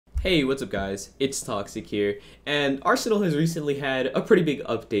Hey, what's up guys? It's Toxic here, and Arsenal has recently had a pretty big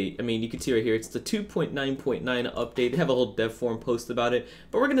update. I mean, you can see right here, it's the 2.9.9 update. They have a whole dev forum post about it,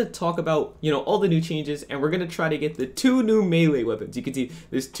 but we're going to talk about, all the new changes, and we're going to try to get the two new melee weapons. You can see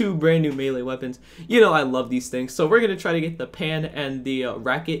there's two brand new melee weapons. I love these things, so we're going to try to get the pan and the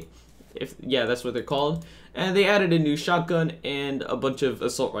racket, that's what they're called. And they added a new shotgun and a bunch of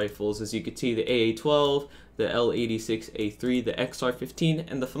assault rifles, as you can see, the AA-12, the L86A3, the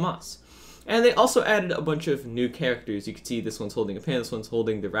XR15, and the FAMAS. And they also added a bunch of new characters. You can see this one's holding a pan, this one's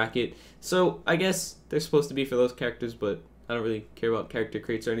holding the racket. So I guess they're supposed to be for those characters, but I don't really care about character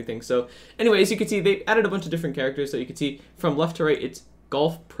crates or anything. So anyways, you can see they added a bunch of different characters. So you can see from left to right, it's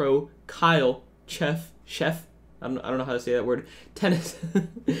Golf Pro, Kyle, Chef, I don't know how to say that word. Tennis. I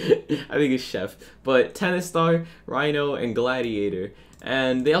think it's Chef. But Tennis Star, Rhino, and Gladiator.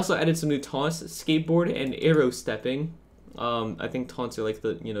 And they also added some new taunts, skateboard, and arrow stepping. I think taunts are like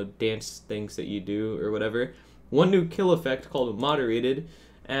the, dance things that you do or whatever. One new kill effect called Moderated.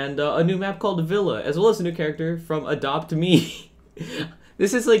 And a new map called Villa, as well as a new character from Adopt Me.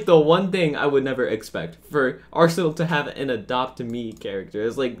 This is like the one thing I would never expect, for Arsenal to have an Adopt Me character.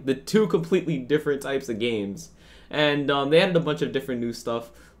 It's like the two completely different types of games. And they added a bunch of different new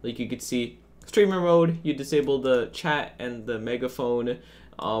stuff. Like you could see streamer mode, you disable the chat and the megaphone,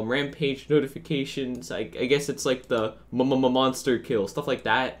 rampage notifications. I guess it's like the monster kill, stuff like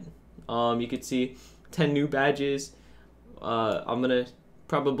that. You could see 10 new badges. I'm gonna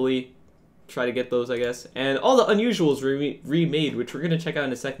probably try to get those, I guess. And all the unusuals remade, which we're gonna check out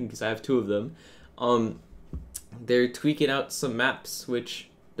in a second because I have two of them. They're tweaking out some maps, which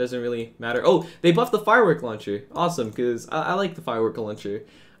doesn't really matter. Oh, they buffed the firework launcher. Awesome, because I like the firework launcher.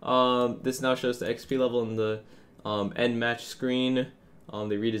 This now shows the XP level in the end match screen.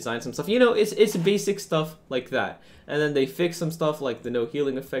 They redesigned some stuff. It's basic stuff like that. And then they fixed some stuff like the no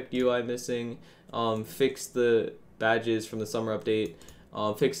healing effect UI missing. Fixed the badges from the summer update.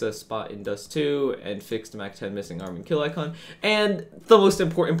 Fix the spot in Dust 2, and fix the Mac 10 missing arm and kill icon. And the most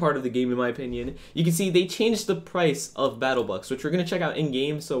important part of the game, in my opinion, you can see they changed the price of battle bucks, which we're going to check out in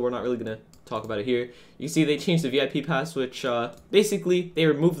game, so we're not really going to talk about it here. You can see they changed the VIP pass, which basically they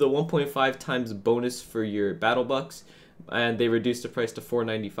removed the 1.5 times bonus for your battle bucks, and they reduced the price to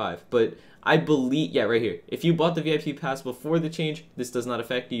 $4.95. But I believe, right here, if you bought the VIP pass before the change, this does not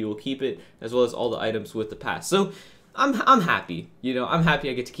affect you. You will keep it, as well as all the items with the pass. So I'm happy, I'm happy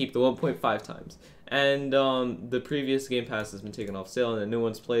I get to keep the 1.5 times. And the previous game pass has been taken off sale and a new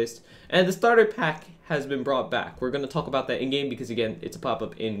one's placed. And the starter pack has been brought back. We're going to talk about that in-game because, again, it's a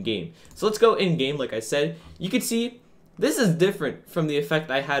pop-up in-game. So let's go in-game, like I said. You can see this is different from the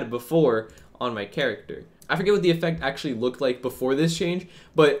effect I had before on my character. I forget what the effect actually looked like before this change,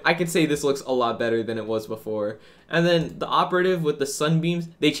 but I could say this looks a lot better than it was before. And then the operative with the sunbeams,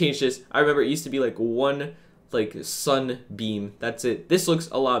 they changed this. I remember it used to be like one sunbeam. That's it. This looks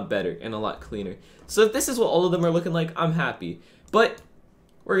a lot better and a lot cleaner. So if this is what all of them are looking like, I'm happy. But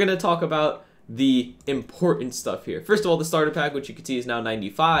we're going to talk about the important stuff here. First of all, the starter pack, which you can see is now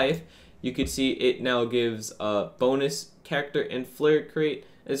 95. You can see it now gives a bonus character and flare crate,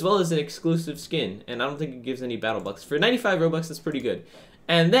 as well as an exclusive skin. And I don't think it gives any battle bucks. For 95 Robux, that's pretty good.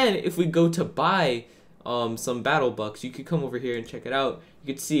 And then if we go to buy some battle bucks, you could come over here and check it out.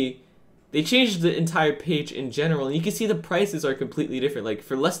 You could see they changed the entire page in general, and you can see the prices are completely different. Like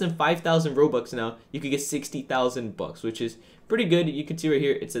for less than 5,000 Robux now, you could get 60,000 bucks, which is pretty good. You can see right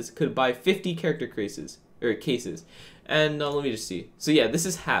here it says could buy 50 character cases. And let me just see. So yeah, this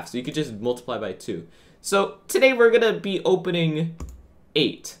is half, so you could just multiply by 2. So today we're gonna be opening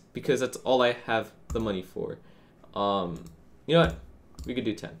 8 because that's all I have the money for. You know what? We could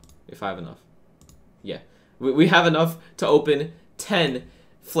do 10 if I have enough. Yeah, we have enough to open 10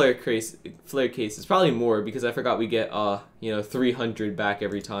 flare cases, probably more because I forgot we get 300 back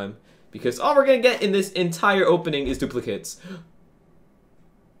every time, because all we're gonna get in this entire opening is duplicates.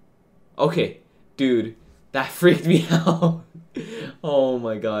 Okay, dude, that freaked me out. Oh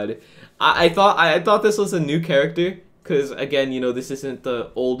my god, I thought this was a new character, because again, this isn't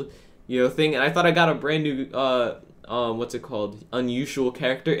the old thing, and I thought I got a brand new what's it called, unusual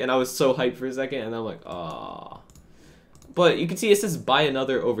character, and I was so hyped for a second, and I'm like, ah. But you can see it says buy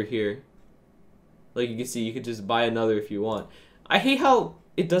another over here. Like you can see, you could just buy another if you want. I hate how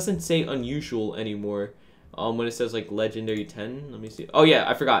it doesn't say unusual anymore when it says like legendary 10. Let me see. Oh yeah,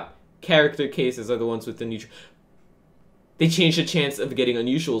 I forgot. Character cases are the ones with the unusual. They changed the chance of getting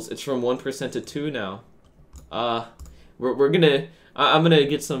unusuals. It's from 1% to 2 now. I'm gonna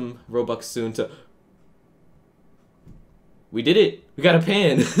get some Robux soon to. We did it. We got a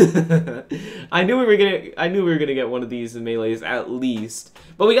pan. I knew we were gonna get one of these in Melees at least,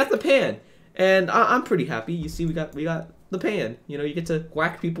 but we got the pan, and I'm pretty happy. You see, we got the pan. You know, you get to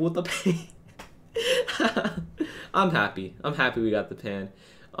whack people with the pan. I'm happy. I'm happy we got the pan.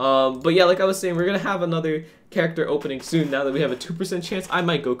 But yeah, like I was saying, we're gonna have another character opening soon. Now that we have a 2% chance, I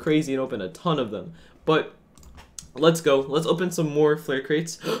might go crazy and open a ton of them. But let's go. Let's open some more flare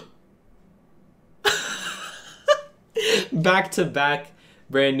crates. Back to back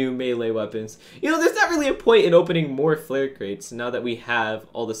brand new melee weapons. You know, there's not really a point in opening more flare crates now that we have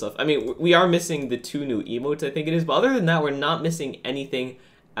all this stuff. I mean, we are missing the 2 new emotes, I think it is, but other than that, we're not missing anything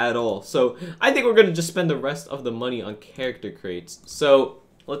at all. So I think we're gonna just spend the rest of the money on character crates. So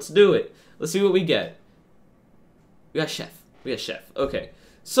let's do it. Let's see what we get. We got chef. We got chef. Okay.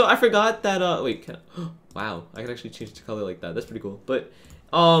 So I forgot that wait, wow, I can actually change the color like that. That's pretty cool. But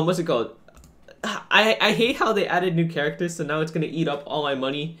what's it called? I hate how they added new characters, so now it's gonna eat up all my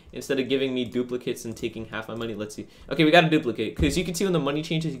money instead of giving me duplicates and taking half my money. Let's see. Okay, we got a duplicate, because you can see when the money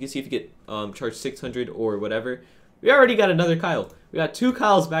changes, you can see if you get charged 600 or whatever. We already got another Kyle. We got 2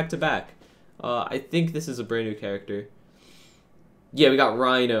 Kyles back to back. I think this is a brand new character. Yeah, we got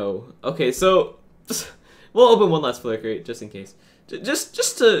Rhino. Okay, so we'll open one last flare crate just in case,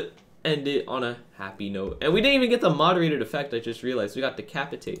 just to end it on a happy note. And we didn't even get the moderated effect. I just realized we got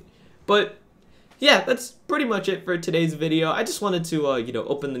decapitate. But yeah, that's pretty much it for today's video. I just wanted to, you know,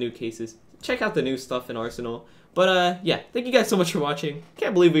 open the new cases, check out the new stuff in Arsenal. But yeah, thank you guys so much for watching.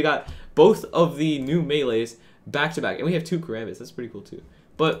 Can't believe we got both of the new melees back to back, and we have 2 Karambits. That's pretty cool too.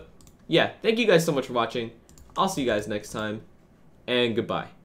 But yeah, thank you guys so much for watching. I'll see you guys next time, and goodbye.